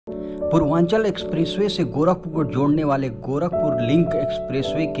Purvanchal expressway से गोरखपुर को जोड़ने वाले गोरखपुर लिंक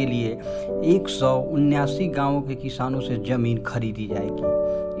एक्सप्रेसवे के लिए 179 गांवों के किसानों से जमीन खरीदी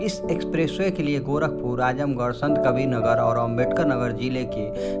जाएगी। इस एक्सप्रेसवे के लिए गोरखपुर, आजमगढ़, संत कबीर नगर और अंबेडकर नगर जिले के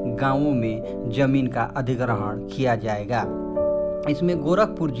गांवों में जमीन का अधिग्रहण किया जाएगा। इसमें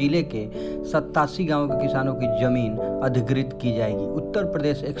गोरखपुर जिले के 87 गांवों के किसानों की जमीन अधिग्रहित की जाएगी। उत्तर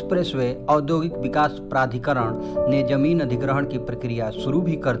प्रदेश एक्सप्रेसवे औद्योगिक विकास प्राधिकरण ने जमीन अधिग्रहण की प्रक्रिया शुरू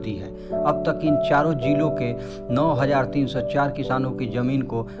भी कर दी है। अब तक इन चारों जिलों के 9,304 किसानों की जमीन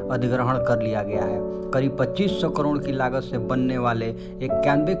को अधिग्रहण कर लिया गया है। करीब 2500 करोड़ की लागत से बनने वाले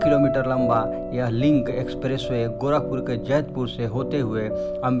 91 किलोमीटर लंबा यह लिंक एक्सप्रेसवे गोरखपुर के जैतपुर से होते हुए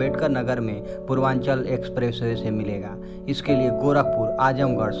अंबेडकर नगर में पूर्वांचल एक्सप्रेसवे से मिलेगा। इसके लिए गोरखपुर,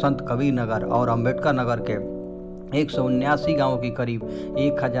 आजमगढ़, संत कबीर नगर और अंबेडकर नगर के 179 गांवों की करीब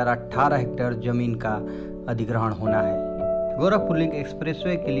 1018 हेक्टेयर जमीन का अधिग्रहण होना है। गोरखपुर लिंक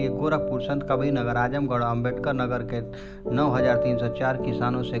एक्सप्रेसवे के लिए गोरखपुर, संत कबीर नगर, आजमगढ़, अंबेडकर नगर के 9,304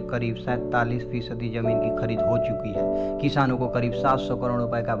 किसानों से करीब 47% जमीन की खरीद हो चुकी है। किसानों को करीब 700 करोड़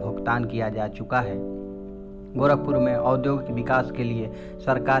रुपए का भुगतान किया जा चुका है। गोरखपुर में औद्योगिक विकास के लिए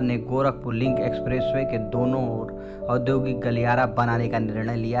सरकार ने गोरखपुर लिंक एक्सप्रेसवे के दोनों ओर औद्योगिक गलियारा बनाने का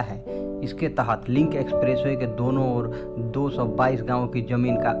निर्णय लिया है। इसके तहत लिंक एक्सप्रेसवे के दोनों ओर 222 गांवों की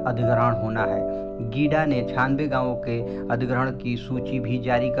जमीन का अधिग्रहण होना है। गीडा ने 96 गांवों के अधिग्रहण की सूची भी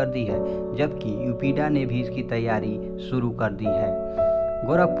जारी कर दी है, जबकि यूपीडा ने भी इसकी तैयारी शुरू कर दी है।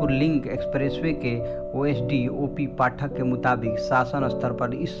 गोरखपुर लिंक एक्सप्रेसवे के ओएसडी ओपी पाठक के मुताबिक शासन स्तर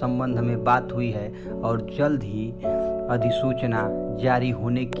पर इस संबंध में बात हुई है और जल्द ही अधिसूचना जारी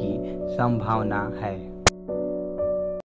होने की संभावना है।